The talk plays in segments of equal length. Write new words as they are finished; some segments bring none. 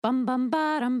Bum bum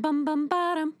bottom bum bum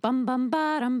bottom bum bum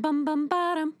bottom bum bum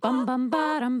bottom bum bum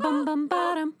bottom bum bum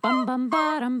bottom bum bum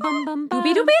bottom bum bum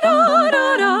Doobie doobie da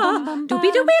da da.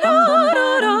 Doobie doobie da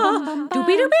da da.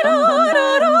 Doobie doobie da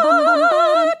da da.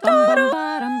 Doobie doobie da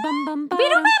da. Doobie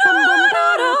doobie da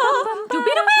da.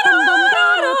 Doobie doobie da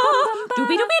da.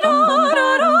 Doobie doobie da da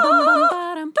da.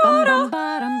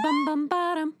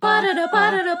 Ba-da-da,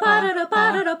 ba-da-da, ba-da-da,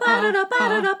 ba-da-da, ba-da-da, ba-da-da,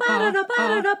 ba-da-da, ba-da-da,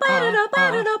 ba-da-da,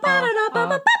 ba-da-da, ba-da-da,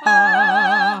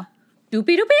 ba-ba-ba.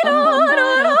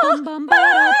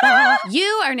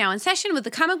 You are now in session with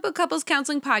the Comic Book Couples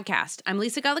Counseling Podcast. I'm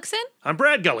Lisa Gullickson. I'm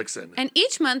Brad Gullickson. And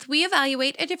each month we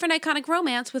evaluate a different iconic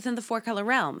romance within the four-color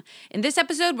realm. In this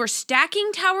episode, we're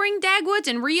stacking towering dagwoods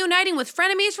and reuniting with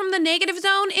frenemies from the negative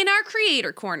zone in our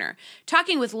Creator Corner,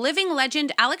 talking with living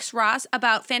legend Alex Ross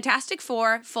about Fantastic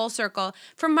Four Full Circle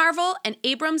from Marvel and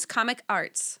Abrams Comic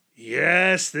Arts.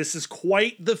 Yes, this is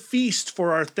quite the feast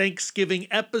for our Thanksgiving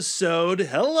episode.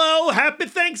 Hello, happy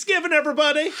Thanksgiving,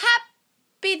 everybody.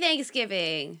 Happy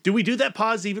Thanksgiving. Do we do that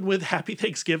pause even with Happy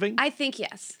Thanksgiving? I think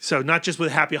yes. So not just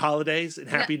with Happy Holidays and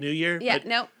Happy New Year? Yeah,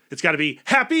 nope. It's got to be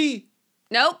Happy.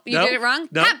 Nope, you did it wrong.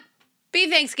 Nope. Happy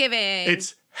Thanksgiving.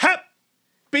 It's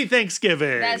Happy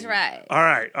Thanksgiving. That's right. All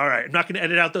right. I'm not going to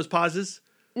edit out those pauses.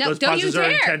 No, those don't pauses you are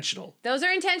dare. intentional. Those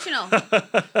are intentional.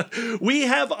 We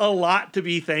have a lot to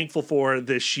be thankful for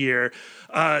this year,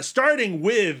 starting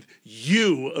with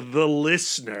you, the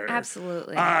listener.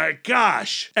 Absolutely.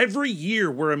 Gosh, every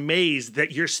year we're amazed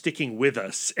that you're sticking with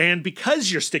us. And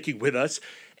because you're sticking with us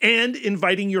and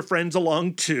inviting your friends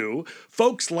along too,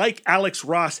 folks like Alex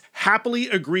Ross happily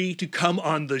agree to come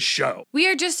on the show. We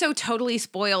are just so totally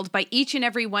spoiled by each and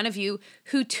every one of you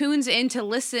who tunes in to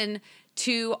listen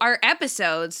to our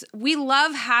episodes. We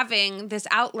love having this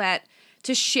outlet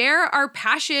to share our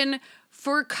passion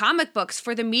for comic books,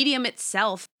 for the medium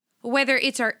itself, whether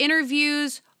it's our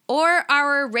interviews or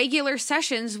our regular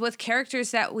sessions with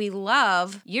characters that we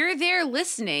love. You're there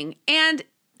listening, and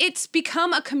it's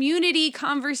become a community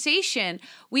conversation.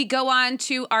 We go on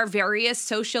to our various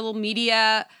social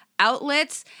media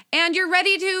outlets, and you're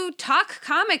ready to talk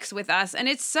comics with us, and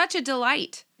it's such a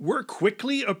delight. We're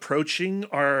quickly approaching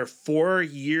our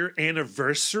 4-year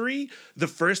anniversary. The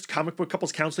first Comic Book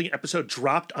Couples Counseling episode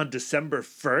dropped on December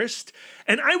 1st,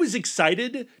 and I was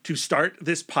excited to start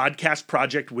this podcast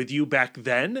project with you back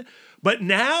then, but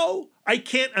now I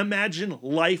can't imagine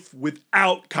life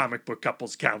without Comic Book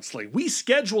Couples Counseling. We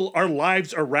schedule our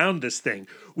lives around this thing.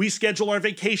 We schedule our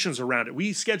vacations around it.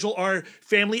 We schedule our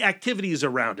family activities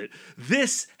around it.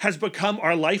 This has become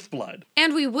our lifeblood.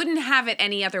 And we wouldn't have it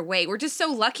any other way. We're just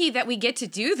so lucky that we get to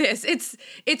do this.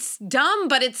 It's dumb,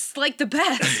 but it's like the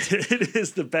best. It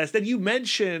is the best. And you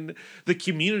mentioned the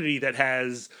community that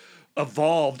has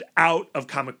evolved out of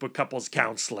Comic Book Couples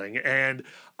Counseling, and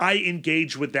I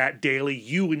engage with that daily.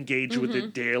 You engage with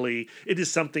it daily. It is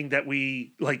something that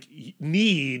we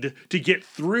need to get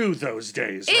through those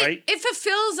days, right? It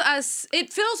fulfills us.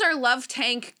 It fills our love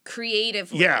tank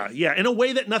creatively. Yeah, in a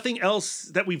way that nothing else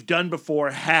that we've done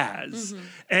before has.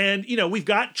 And, we've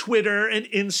got Twitter and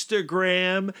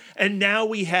Instagram, and now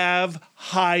we have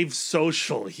Hive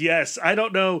Social. Yes, I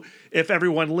don't know if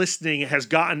everyone listening has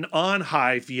gotten on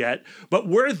Hive yet, but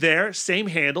we're there, same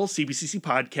handle, CBCC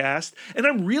Podcast, and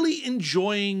I'm really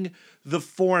enjoying the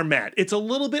format. It's a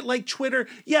little bit like Twitter.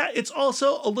 Yeah, it's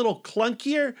also a little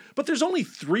clunkier, but there's only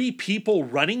 3 people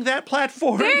running that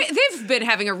platform. They've been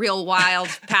having a real wild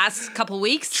past couple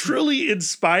weeks. Truly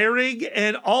inspiring,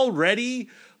 and already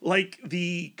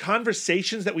the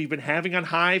conversations that we've been having on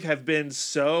Hive have been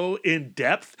so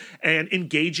in-depth and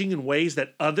engaging in ways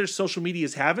that other social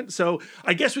medias haven't. So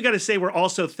I guess we got to say we're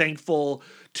also thankful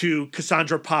to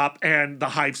Cassandra Pop and the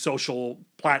Hive Social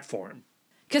platform.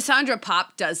 Cassandra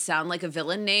Pop does sound like a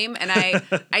villain name, and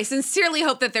I sincerely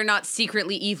hope that they're not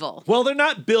secretly evil. Well, they're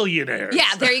not billionaires.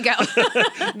 Yeah, there you go.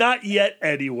 Not yet,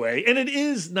 anyway. And it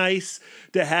is nice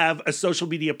to have a social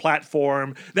media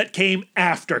platform that came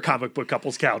after Comic Book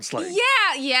Couples Counseling.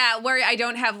 Yeah, where I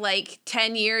don't have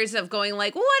 10 years of going what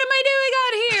am I doing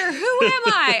out here? Who am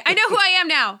I? I know who I am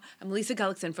now. I'm Lisa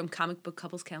Gullickson from Comic Book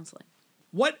Couples Counseling.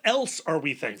 What else are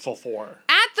we thankful for?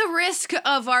 At the risk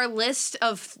of our list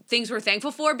of things we're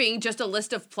thankful for being just a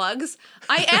list of plugs,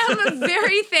 I am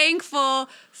very thankful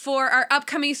for our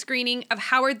upcoming screening of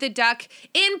Howard the Duck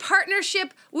in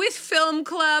partnership with Film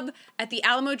Club at the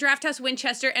Alamo Drafthouse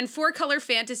Winchester and Four Color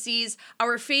Fantasies,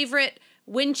 our favorite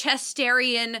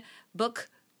Winchesterian book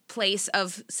place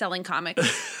of selling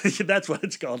comics. That's what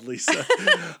it's called, Lisa.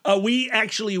 We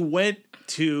actually went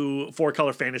to Four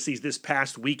Color Fantasies this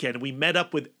past weekend. We met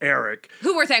up with Eric,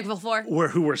 Who we're thankful for.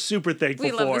 who we're super thankful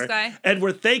We for. love this guy. And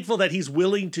we're thankful that he's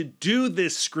willing to do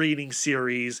this screening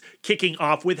series, kicking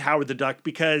off with Howard the Duck,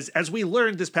 because as we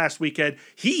learned this past weekend,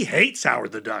 he hates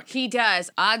Howard the Duck. He does.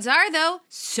 Odds are, though,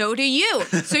 so do you.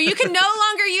 So you can no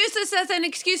longer use this as an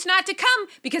excuse not to come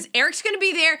because Eric's going to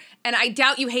be there, and I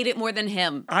doubt you hate it more than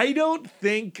him. I don't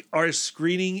think our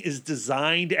screening is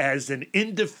designed as an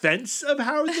in defense of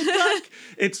Howard the Duck.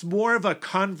 It's more of a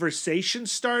conversation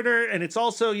starter, and it's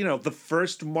also, the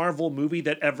first Marvel movie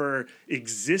that ever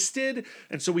existed.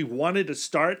 And so we wanted to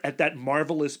start at that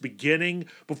marvelous beginning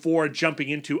before jumping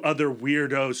into other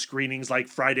weirdo screenings like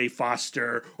Friday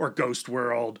Foster or Ghost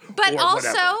World. But or also,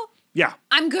 whatever. Yeah.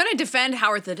 I'm going to defend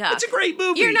Howard the Duck. It's a great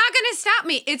movie. You're not going to stop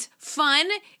me. It's fun.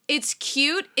 It's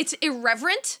cute. It's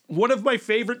irreverent. One of my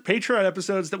favorite Patreon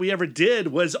episodes that we ever did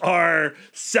was our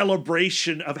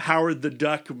celebration of Howard the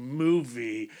Duck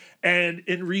movie. And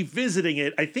in revisiting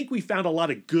it, I think we found a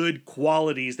lot of good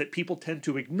qualities that people tend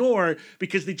to ignore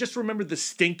because they just remember the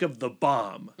stink of the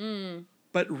bomb.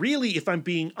 But really, if I'm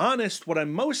being honest, what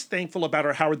I'm most thankful about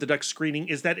our Howard the Duck screening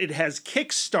is that it has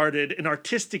kickstarted an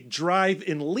artistic drive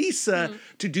in Lisa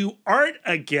to do art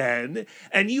again.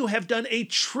 And you have done a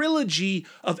trilogy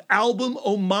of album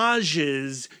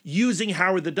homages using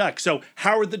Howard the Duck. So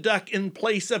Howard the Duck in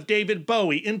place of David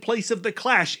Bowie, in place of The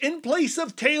Clash, in place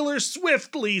of Taylor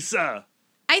Swift, Lisa.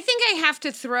 I think I have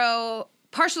to throw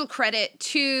partial credit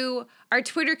to our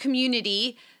Twitter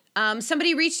community.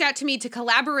 Somebody reached out to me to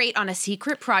collaborate on a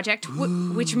secret project,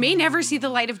 which may never see the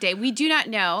light of day. We do not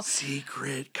know.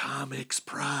 Secret Comics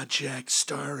Project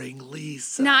starring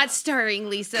Lisa. Not starring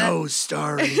Lisa.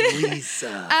 Co-starring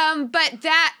Lisa. But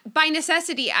that, by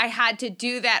necessity, I had to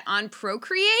do that on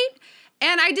Procreate.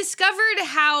 And I discovered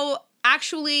how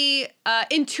actually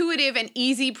intuitive and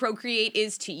easy Procreate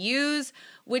is to use,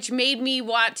 which made me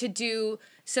want to do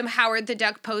some Howard the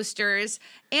Duck posters.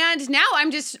 And now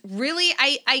I'm just really,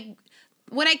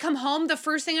 when I come home, the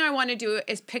first thing I want to do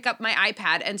is pick up my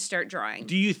iPad and start drawing.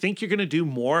 Do you think you're going to do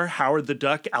more Howard the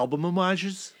Duck album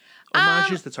homages?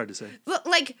 That's hard to say.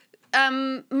 Like,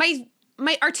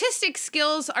 my artistic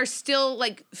skills are still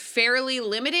like fairly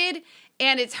limited,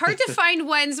 and it's hard to find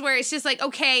ones where it's just like,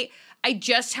 okay, I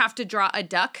just have to draw a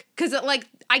duck because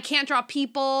I can't draw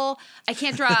people. I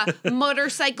can't draw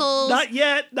motorcycles. Not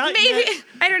yet. Maybe. Yet.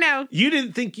 I don't know. You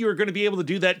didn't think you were going to be able to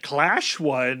do that Clash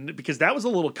one because that was a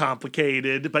little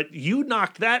complicated, but you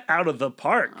knocked that out of the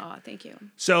park. Oh, thank you.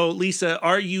 So, Lisa,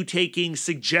 are you taking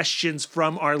suggestions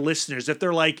from our listeners? If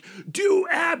they're like, do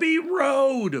Abbey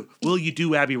Road, will you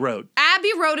do Abbey Road?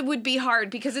 Abbey Road would be hard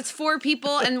because it's 4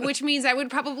 people, and which means I would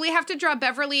probably have to draw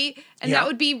Beverly, and that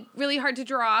would be really hard to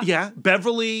draw. Yeah,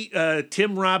 Beverly,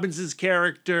 Tim Robbins'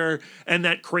 character, and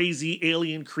that crazy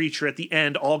alien creature at the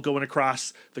end all going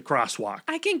across the crosswalk.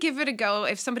 I can give it a go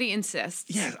if somebody insists.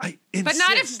 Yeah, I insist. But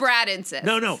not if Brad insists.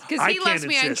 No, because he loves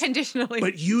me unconditionally.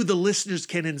 But you, the listeners,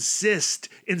 can insist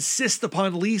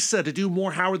upon Lisa to do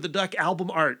more Howard the Duck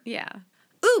album art. Yeah.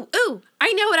 Ooh,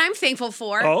 I know what I'm thankful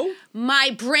for. Oh?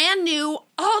 My brand new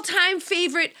all-time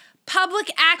favorite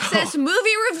public access movie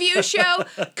review show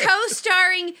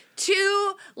co-starring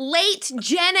 2 late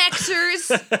Gen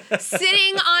Xers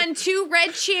sitting on 2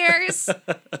 red chairs.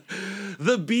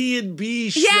 The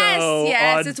B&B show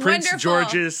yes, on it's Prince wonderful.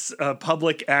 George's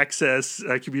public access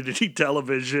community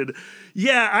television.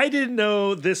 Yeah, I didn't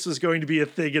know this was going to be a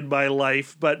thing in my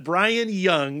life, but Brian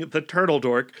Young, the Turtle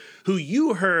Dork, who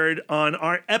you heard on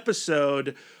our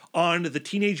episode on the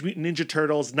Teenage Mutant Ninja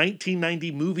Turtles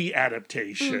 1990 movie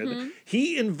adaptation,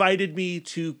 he invited me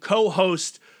to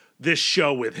co-host this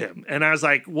show with him. And I was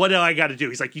like, what do I got to do?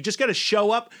 He's like, you just got to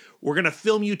show up. We're going to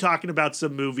film you talking about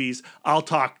some movies. I'll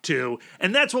talk too.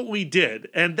 And that's what we did.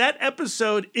 And that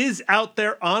episode is out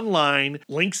there online.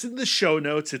 Links in the show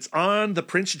notes. It's on the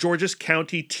Prince George's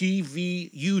County TV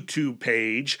YouTube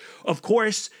page. Of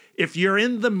course, if you're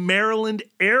in the Maryland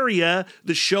area,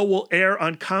 the show will air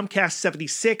on Comcast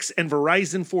 76 and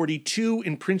Verizon 42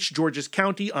 in Prince George's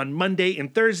County on Monday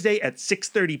and Thursday at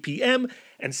 6:30 p.m.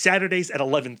 and Saturdays at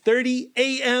 11:30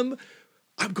 a.m.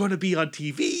 I'm going to be on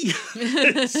TV.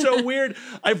 It's so weird.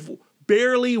 I've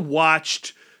barely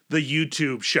watched the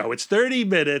YouTube show. It's 30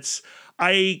 minutes.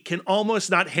 I can almost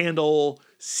not handle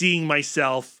seeing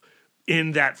myself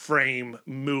in that frame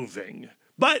moving.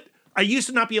 But I used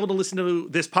to not be able to listen to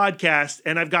this podcast,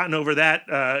 and I've gotten over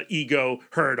that ego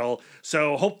hurdle.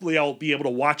 So hopefully I'll be able to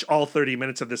watch all 30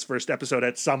 minutes of this first episode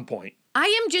at some point. I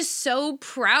am just so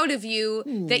proud of you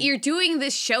that you're doing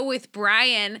this show with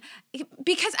Brian,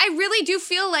 because I really do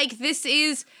feel like this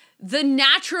is the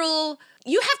natural...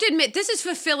 You have to admit, this is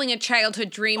fulfilling a childhood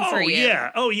dream for you.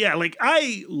 Oh, yeah. Like,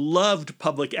 I loved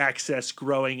public access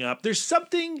growing up. There's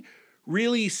something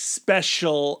really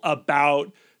special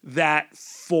about that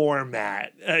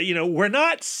format. We're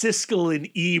not Siskel and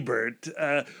Ebert.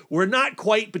 We're not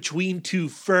quite between two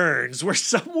ferns. We're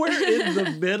somewhere in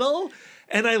the middle.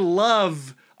 And I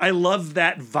love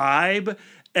that vibe.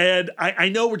 And I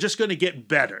know we're just going to get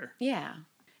better. Yeah.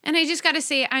 And I just got to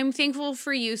say, I'm thankful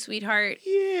for you, sweetheart.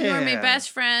 Yeah. You are my best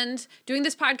friend. Doing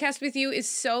this podcast with you is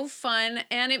so fun,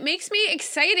 and it makes me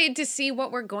excited to see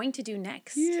what we're going to do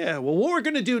next. Yeah, well, what we're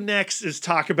going to do next is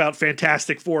talk about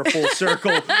Fantastic Four Full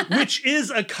Circle, which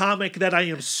is a comic that I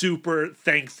am super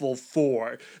thankful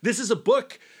for. This is a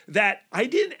book that I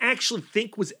didn't actually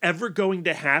think was ever going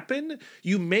to happen.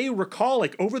 You may recall,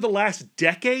 like, over the last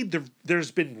decade,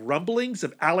 there's been rumblings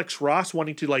of Alex Ross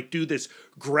wanting to, like, do this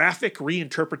graphic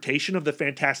reinterpretation of the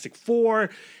Fantastic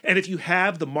Four. And if you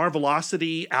have the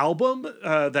Marvelocity album,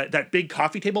 that big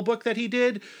coffee table book that he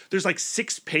did, there's like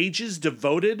 6 pages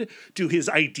devoted to his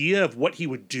idea of what he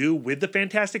would do with the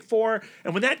Fantastic Four.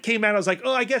 And when that came out, I was like,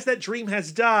 oh, I guess that dream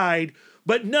has died.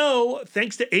 But no,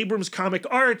 thanks to Abrams Comic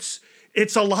Arts,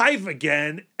 it's alive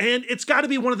again, and it's got to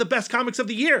be one of the best comics of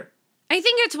the year. I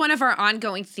think it's one of our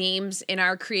ongoing themes in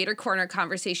our Creator Corner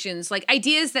conversations, like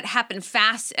ideas that happen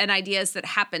fast and ideas that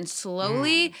happen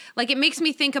slowly. Like, it makes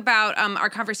me think about our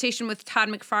conversation with Todd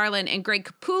McFarlane and Greg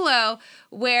Capullo,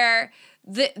 where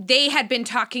they had been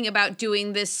talking about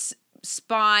doing this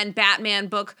Spawn Batman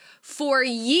book for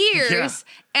years.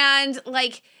 Yeah. And,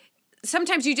 like,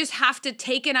 sometimes you just have to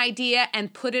take an idea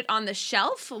and put it on the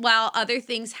shelf while other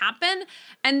things happen.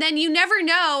 And then you never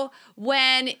know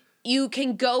when you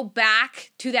can go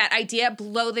back to that idea,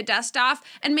 blow the dust off,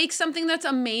 and make something that's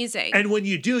amazing. And when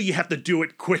you do, you have to do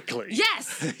it quickly.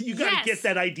 Yes. You got to get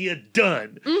that idea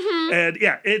done. Mm-hmm. And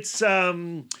yeah, it's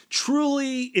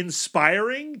truly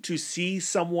inspiring to see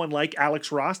someone like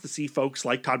Alex Ross, to see folks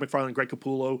like Todd McFarlane and Greg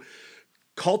Capullo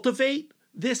cultivate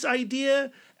this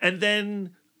idea and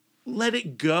then let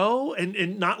it go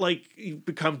and not like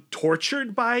become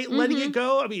tortured by letting it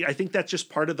go. I mean, I think that's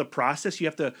just part of the process. You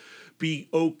have to be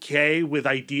okay with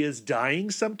ideas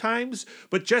dying sometimes,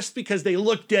 but just because they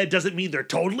look dead doesn't mean they're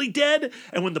totally dead.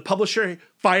 And when the publisher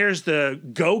fires the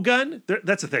go gun,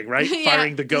 that's a thing, right? Yeah,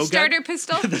 firing the go gun. Starter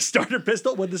pistol. The starter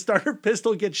pistol. When the starter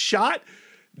pistol gets shot,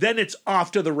 then it's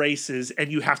off to the races, and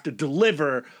you have to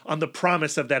deliver on the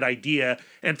promise of that idea.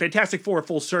 And Fantastic Four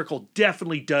Full Circle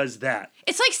definitely does that.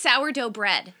 It's like sourdough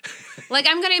bread. Like,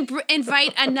 I'm going to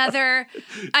invite another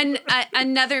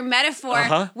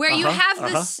metaphor where you have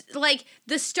this, like,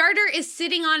 the starter is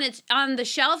sitting on the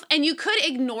shelf, and you could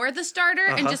ignore the starter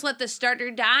and just let the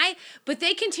starter die, but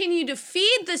they continue to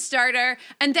feed the starter,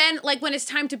 and then, like, when it's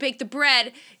time to bake the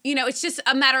bread, it's just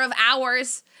a matter of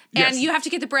hours. And you have to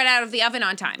get the bread out of the oven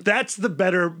on time. That's the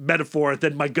better metaphor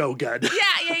than my go gun.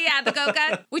 Yeah, the go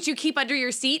gun, which you keep under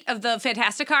your seat of the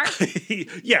Fantastic car.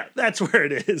 Yeah, that's where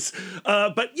it is.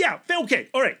 But yeah, okay,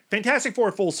 all right. Fantastic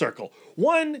Four Full Circle.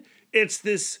 One, it's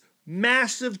this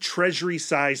massive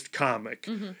treasury-sized comic.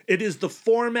 Mm-hmm. It is the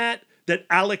format that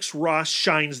Alex Ross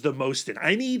shines the most in.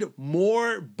 I need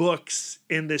more books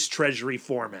in this treasury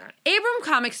format. Abram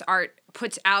Comics Art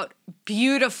puts out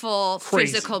beautiful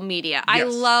physical media. Yes. I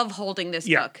love holding this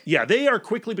book. Yeah, they are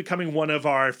quickly becoming one of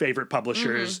our favorite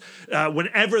publishers. Mm-hmm.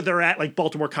 Whenever they're at like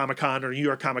Baltimore Comic-Con or New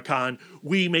York Comic-Con,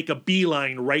 we make a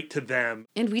beeline right to them.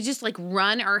 And we just like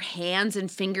run our hands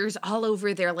and fingers all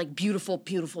over their like beautiful,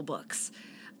 beautiful books.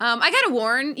 I gotta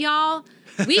warn y'all,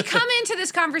 we come into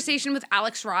this conversation with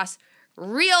Alex Ross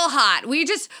real hot. We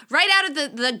just, right out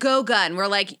of the go gun, we're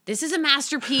like, this is a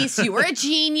masterpiece. You are a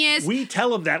genius. We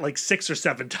tell him that like 6 or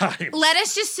 7 times. Let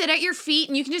us just sit at your feet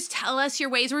and you can just tell us your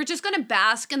ways. We're just going to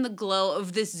bask in the glow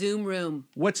of this Zoom room.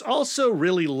 What's also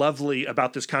really lovely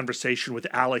about this conversation with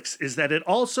Alex is that it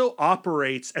also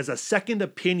operates as a second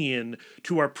opinion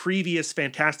to our previous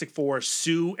Fantastic Four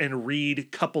Sue and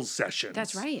Reed couples sessions.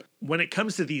 That's right. When it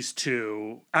comes to these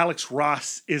two, Alex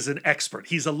Ross is an expert.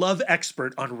 He's a love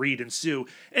expert on Reed and Sue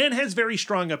and has very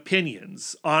strong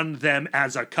opinions on them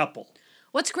as a couple.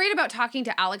 What's great about talking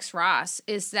to Alex Ross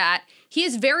is that he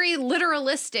is very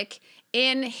literalistic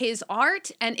in his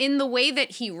art and in the way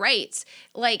that he writes.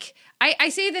 Like, I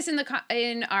say this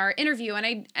in our interview,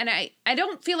 and I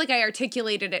don't feel like I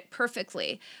articulated it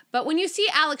perfectly, but when you see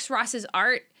Alex Ross's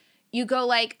art, you go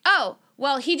like, oh,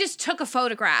 well, he just took a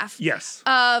photograph Yes.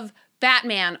 of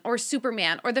Batman or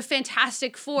Superman or the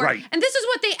Fantastic Four. Right. And this is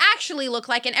what they actually look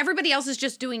like, and everybody else is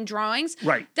just doing drawings.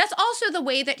 Right. That's also the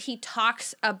way that he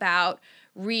talks about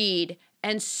Reed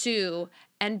and Sue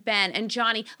and Ben and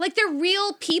Johnny. Like, they're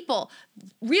real people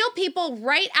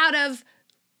right out of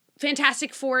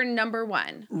Fantastic Four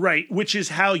 #1. Right, which is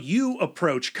how you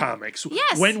approach comics.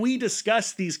 Yes. When we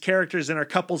discuss these characters in our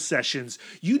couple sessions,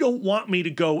 you don't want me to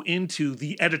go into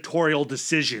the editorial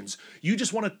decisions. You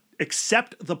just want to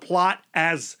accept the plot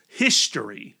as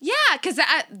history. Yeah, because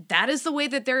that is the way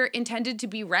that they're intended to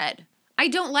be read. I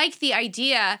don't like the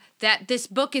idea that this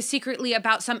book is secretly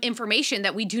about some information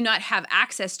that we do not have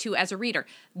access to as a reader.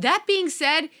 That being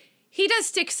said, he does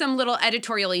stick some little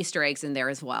editorial Easter eggs in there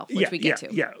as well, which we get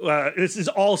to. Yeah, this is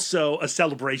also a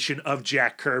celebration of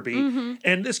Jack Kirby. Mm-hmm.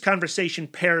 And this conversation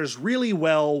pairs really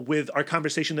well with our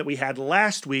conversation that we had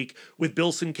last week with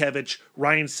Bill Sienkiewicz,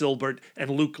 Ryan Silbert, and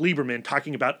Luke Lieberman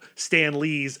talking about Stan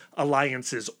Lee's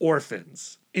Alliance's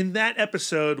Orphans. In that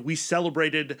episode, we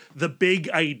celebrated the big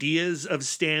ideas of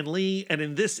Stan Lee, and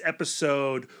in this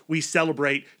episode, we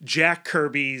celebrate Jack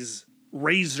Kirby's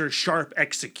razor-sharp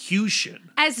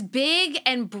execution. As big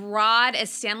and broad as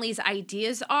Stan Lee's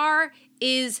ideas are,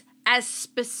 is as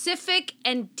specific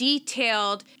and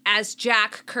detailed as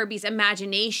Jack Kirby's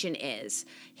imagination is.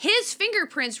 His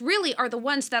fingerprints really are the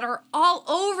ones that are all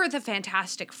over the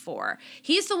Fantastic Four.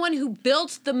 He's the one who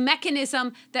built the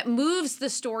mechanism that moves the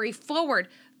story forward.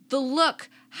 The look,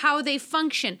 how they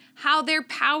function, how their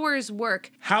powers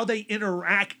work. How they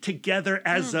interact together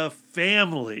as a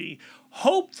family.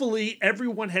 Hopefully,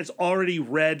 everyone has already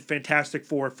read Fantastic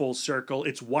Four Full Circle.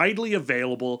 It's widely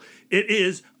available. It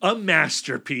is a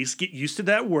masterpiece. Get used to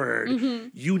that word. Mm-hmm.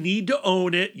 You need to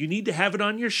own it. You need to have it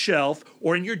on your shelf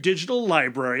or in your digital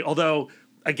library. Although,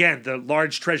 again, the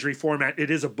large treasury format, it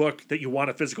is a book that you want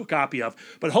a physical copy of.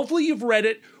 But hopefully you've read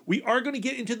it. We are going to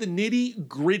get into the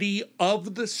nitty-gritty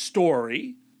of the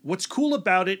story. What's cool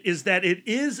about it is that it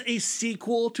is a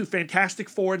sequel to Fantastic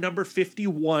Four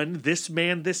 #51, This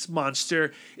Man, This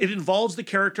Monster. It involves the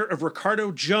character of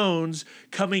Ricardo Jones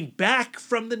coming back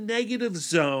from the negative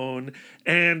zone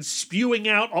and spewing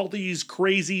out all these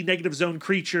crazy negative zone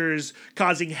creatures,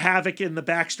 causing havoc in the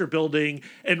Baxter building,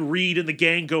 and Reed and the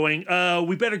gang going,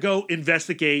 we better go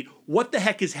investigate what the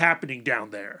heck is happening down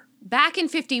there. Back in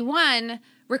 51,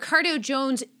 Ricardo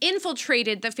Jones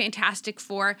infiltrated the Fantastic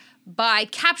Four by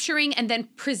capturing and then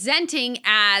presenting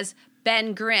as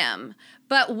Ben Grimm.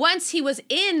 But once he was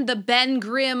in the Ben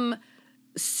Grimm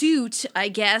suit, I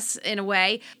guess, in a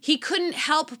way, he couldn't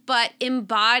help but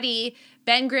embody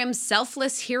Ben Grimm's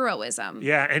selfless heroism.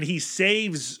 Yeah, and he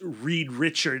saves Reed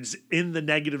Richards in the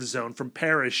negative zone from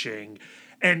perishing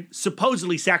and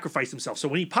supposedly sacrifice himself. So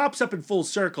when he pops up in Full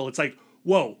Circle, it's like,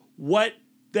 whoa, what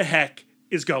the heck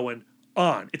is going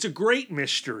on? It's a great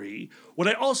mystery. What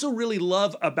I also really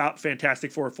love about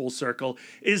Fantastic Four Full Circle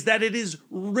is that it is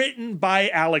written by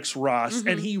Alex Ross,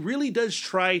 and he really does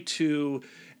try to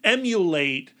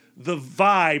emulate the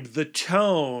vibe, the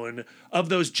tone of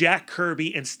those Jack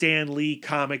Kirby and Stan Lee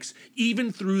comics,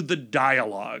 even through the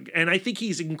dialogue. And I think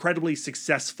he's incredibly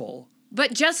successful.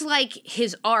 But just like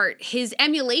his art, his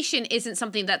emulation isn't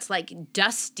something that's like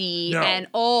dusty and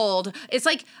old. It's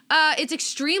like, it's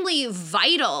extremely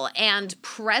vital and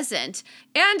present.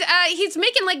 And he's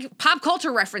making like pop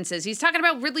culture references. He's talking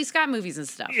about Ridley Scott movies and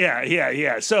stuff.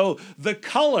 Yeah. So the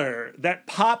color, that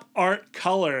pop art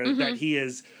color that he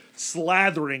is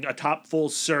slathering atop Full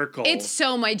Circle. It's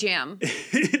so my jam.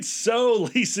 It's so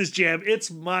Lisa's jam.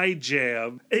 It's my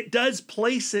jam. It does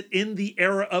place it in the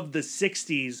era of the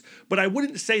 60s, but I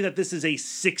wouldn't say that this is a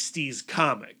 60s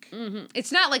comic.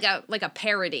 It's not like a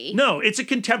parody. No, it's a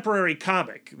contemporary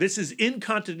comic. This is in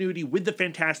continuity with the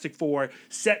Fantastic Four,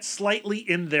 set slightly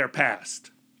in their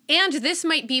past. And this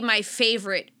might be my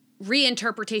favorite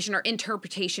reinterpretation or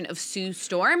interpretation of Sue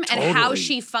Storm and how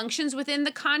she functions within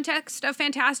the context of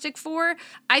Fantastic Four.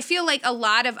 I feel like a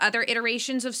lot of other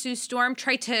iterations of Sue Storm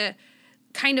try to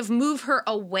kind of move her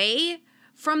away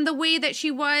from the way that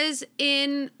she was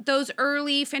in those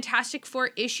early Fantastic Four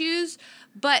issues.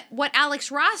 But what Alex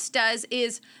Ross does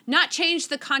is not change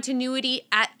the continuity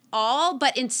at all,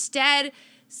 but instead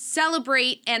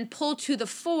celebrate and pull to the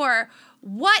fore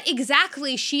what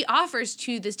exactly she offers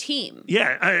to the team.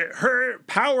 Yeah, her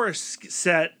power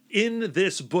set in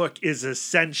this book is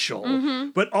essential,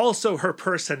 but also her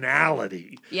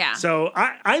personality. Yeah. So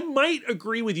I might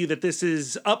agree with you that this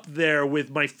is up there with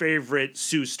my favorite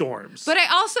Sue Storms. But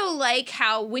I also like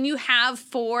how when you have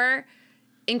 4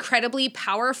 incredibly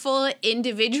powerful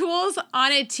individuals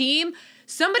on a team,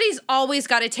 somebody's always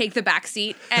got to take the back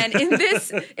seat, and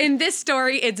in this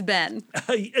story, it's Ben.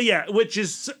 Yeah, which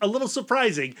is a little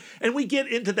surprising. And we get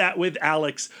into that with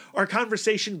Alex. Our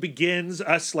conversation begins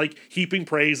us like heaping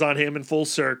praise on him in full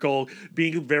circle,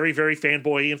 being very, very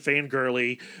fanboy and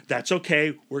fangirly. That's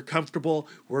okay. We're comfortable.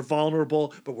 We're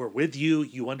vulnerable, but we're with you.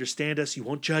 You understand us. You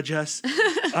won't judge us.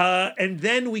 And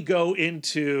then we go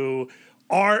into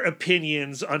our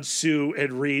opinions on Sue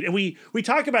and Reed. And we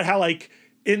talk about how, like,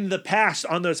 in the past,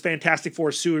 on those Fantastic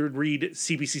Four Sue and Reed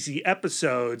CBCC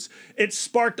episodes, it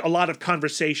sparked a lot of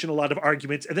conversation, a lot of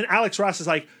arguments. And then Alex Ross is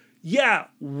like, yeah,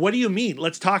 what do you mean?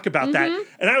 Let's talk about that.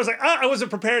 And I was like, I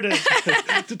wasn't prepared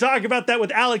to talk about that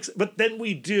with Alex, but then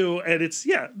we do. And it's,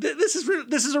 this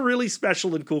is a really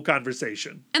special and cool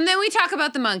conversation. And then we talk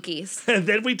about the monkeys.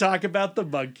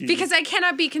 Because I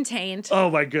cannot be contained.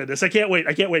 Oh my goodness. I can't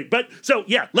wait. But so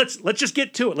yeah, let's just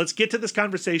get to it. Let's get to this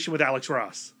conversation with Alex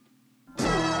Ross.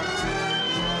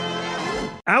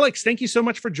 Alex, thank you so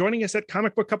much for joining us at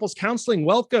Comic Book Couples Counseling.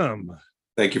 Welcome.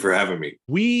 Thank you for having me.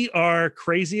 We are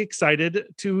crazy excited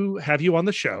to have you on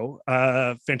the show.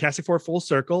 Fantastic Four Full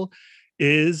Circle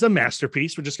is a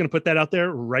masterpiece. We're just going to put that out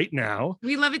there right now.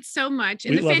 We love it so much.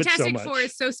 And the Fantastic Four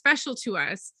is so special to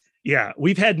us. Yeah,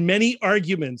 we've had many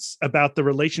arguments about the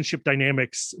relationship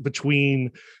dynamics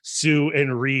between Sue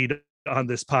and Reed on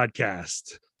this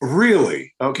podcast.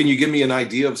 Really? Oh, can you give me an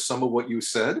idea of some of what you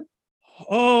said?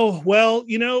 Oh, well,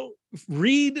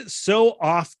 Reed so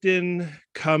often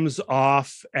comes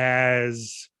off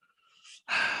as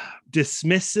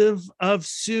dismissive of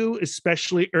Sue,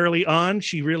 especially early on.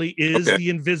 She really is the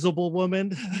Invisible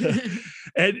Woman.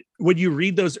 And when you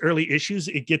read those early issues,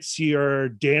 it gets your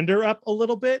dander up a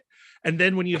little bit. And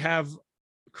then when you have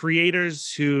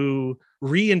creators who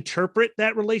reinterpret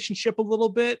that relationship a little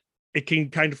bit, it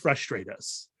can kind of frustrate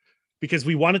us because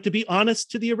we want it to be honest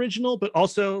to the original, but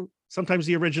also sometimes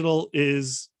the original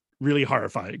is really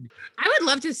horrifying. I would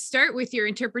love to start with your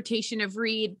interpretation of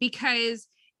Reed, because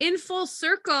in Full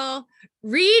Circle,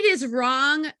 Reed is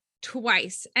wrong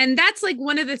twice. And that's like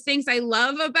one of the things I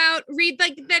love about Reed,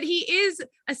 like that he is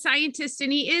a scientist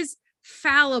and he is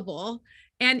fallible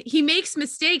and he makes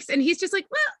mistakes. And he's just like,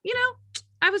 well,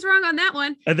 I was wrong on that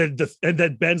one. And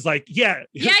then Ben's like, yeah,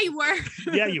 you were.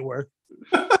 Yeah, you were.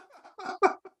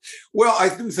 Well,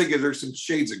 I do think there's some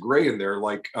shades of gray in there.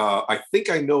 Like, I think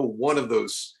I know one of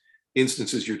those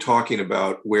instances you're talking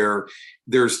about where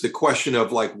there's the question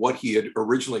of like what he had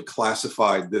originally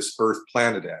classified this Earth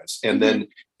planet as. And then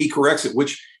he corrects it,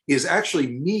 which is actually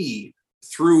me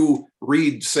through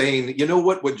Reed saying, you know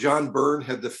what John Byrne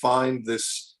had defined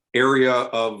this area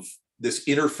of this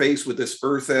interface with this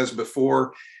Earth as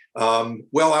before.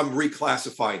 Well, I'm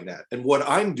reclassifying that. And what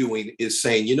I'm doing is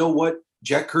saying, you know what?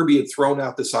 Jack Kirby had thrown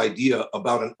out this idea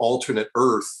about an alternate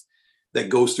Earth that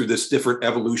goes through this different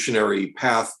evolutionary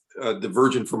path,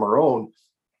 divergent from our own.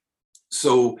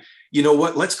 So, you know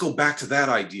what? Let's go back to that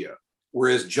idea.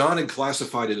 Whereas John had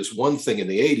classified it as one thing in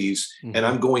the 80s, and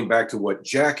I'm going back to what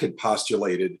Jack had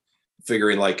postulated,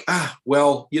 figuring like,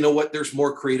 well, you know what? There's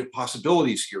more creative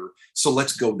possibilities here. So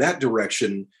let's go that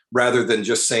direction rather than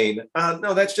just saying,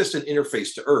 no, that's just an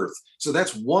interface to Earth. So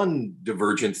that's one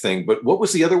divergent thing. But what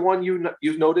was the other one you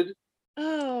noted?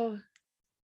 Oh.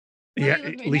 Yeah,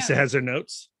 Lisa has her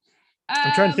notes.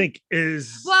 I'm trying to think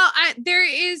there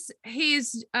is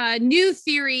his new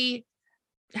theory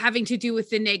having to do with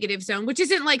the negative zone, which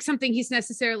isn't like something he's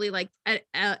necessarily like an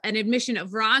admission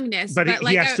of wrongness, but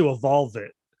he has to evolve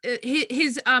it.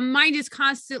 His mind is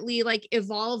constantly like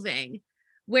evolving,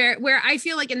 where I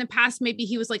feel like in the past maybe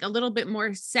he was like a little bit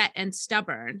more set and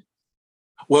stubborn.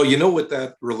 Well, you know what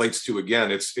that relates to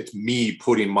again? It's me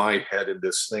putting my head in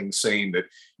this thing, saying that,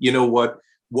 you know what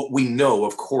we know,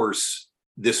 of course,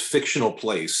 this fictional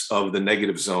place of the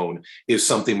negative zone is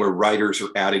something where writers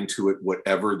are adding to it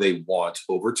whatever they want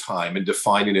over time and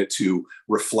defining it to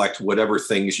reflect whatever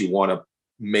things you want to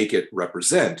make it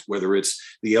represent, whether it's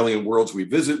the alien worlds we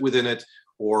visit within it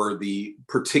or the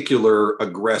particular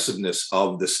aggressiveness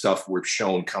of the stuff we're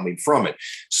shown coming from it.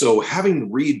 So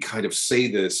having Reed kind of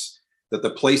say this, that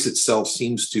the place itself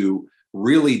seems to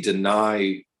really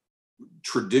deny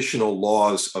traditional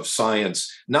laws of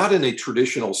science, not in a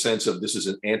traditional sense of this is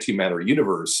an antimatter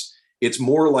universe. It's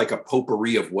more like a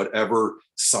potpourri of whatever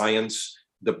science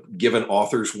the given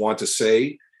authors want to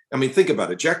say. I mean, think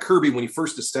about it. Jack Kirby, when he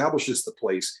first establishes the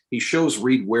place, he shows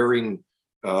Reed wearing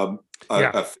a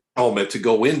helmet to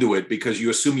go into it because you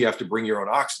assume you have to bring your own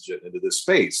oxygen into this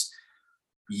space.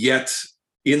 Yet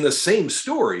in the same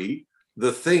story,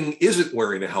 the thing isn't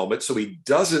wearing a helmet, so he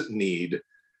doesn't need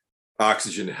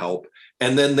oxygen help.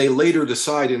 And then they later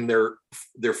decide in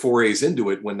their forays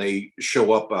into it when they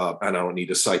show up, and I don't need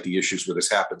to cite the issues where this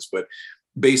happens, but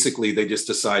basically they just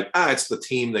decide, it's the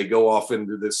team. They go off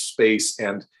into this space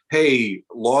and, hey,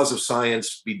 laws of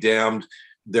science be damned.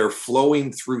 They're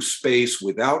flowing through space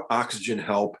without oxygen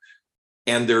help.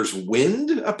 And there's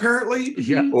wind, apparently.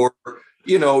 Yeah. Or,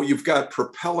 you've got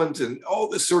propellant and all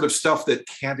this sort of stuff that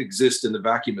can't exist in the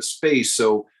vacuum of space.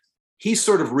 So he's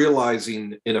sort of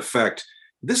realizing, in effect,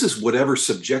 this is whatever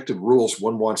subjective rules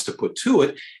one wants to put to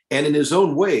it. And in his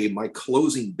own way, my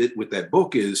closing bit with that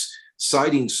book is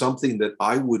citing something that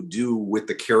I would do with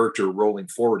the character rolling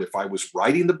forward if I was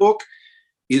writing the book,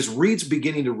 is Reed's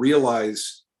beginning to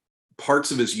realize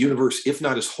parts of his universe, if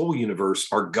not his whole universe,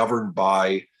 are governed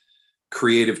by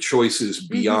creative choices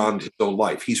beyond his own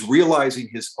life. He's realizing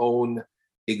his own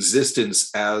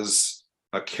existence as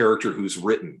a character who's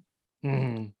written.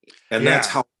 Mm-hmm. And that's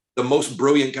how the most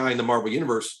brilliant guy in the Marvel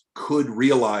Universe could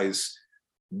realize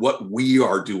what we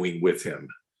are doing with him.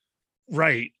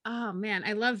 Right. Oh, man.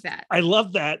 I love that. I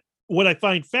love that. What I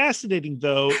find fascinating,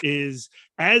 though, is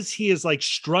as he is like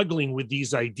struggling with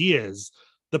these ideas,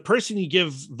 the person you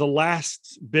give the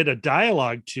last bit of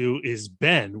dialogue to is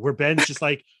Ben, where Ben's just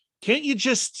like, can't you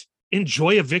just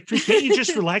enjoy a victory? Can't you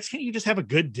just relax? Can't you just have a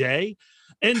good day?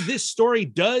 And this story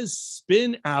does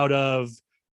spin out of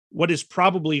what is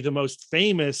probably the most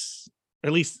famous,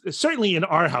 at least certainly in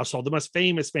our household, the most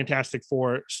famous Fantastic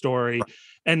Four story,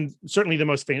 and certainly the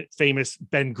most famous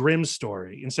Ben Grimm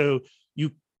story. And so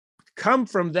you come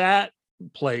from that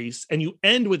place and you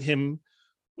end with him.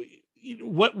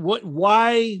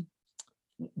 Why?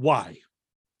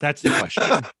 That's the question.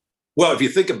 Well, if you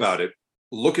think about it,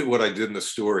 look at what I did in the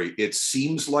story. It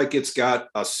seems like it's got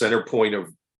a center point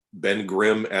of Ben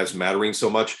Grimm as mattering so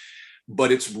much,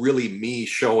 but it's really me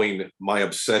showing my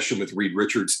obsession with Reed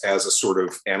Richards as a sort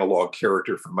of analog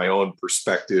character from my own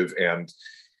perspective. And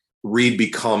Reed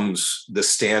becomes the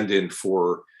stand-in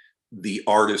for the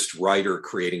artist writer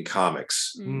creating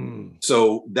comics.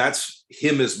 So that's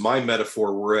him as my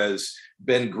metaphor, whereas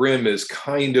Ben Grimm is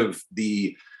kind of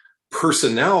the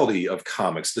personality of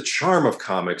comics, the charm of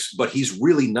comics, but he's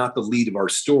really not the lead of our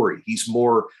story. He's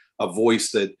more a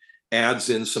voice that adds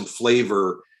in some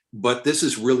flavor, but this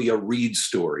is really a Reed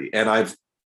story. And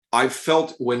I've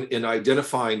felt when in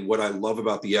identifying what I love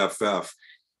about the FF,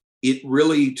 it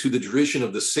really, to the tradition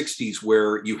of the 60s,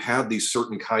 where you had these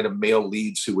certain kind of male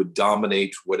leads who would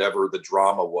dominate whatever the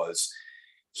drama was.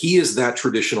 He is that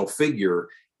traditional figure,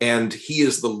 and he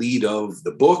is the lead of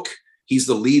the book. He's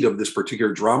the lead of this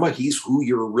particular drama. He's who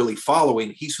you're really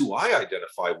following. He's who I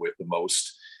identify with the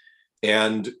most.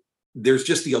 And there's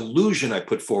just the illusion I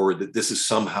put forward that this is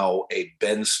somehow a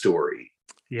Ben story.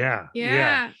 Yeah.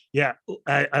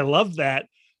 I love that.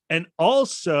 And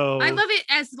also, I love it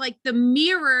as like the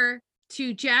mirror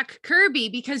to Jack Kirby,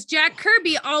 because Jack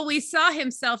Kirby always saw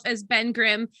himself as Ben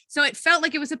Grimm. So it felt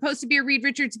like it was supposed to be a Reed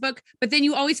Richards book, but then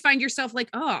you always find yourself like,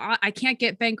 oh, I can't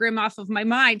get Ben Grimm off of my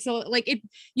mind. So like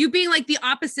you being like the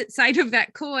opposite side of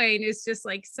that coin is just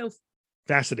like so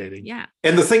fascinating. Yeah.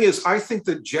 And the thing is, I think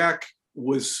that Jack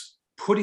was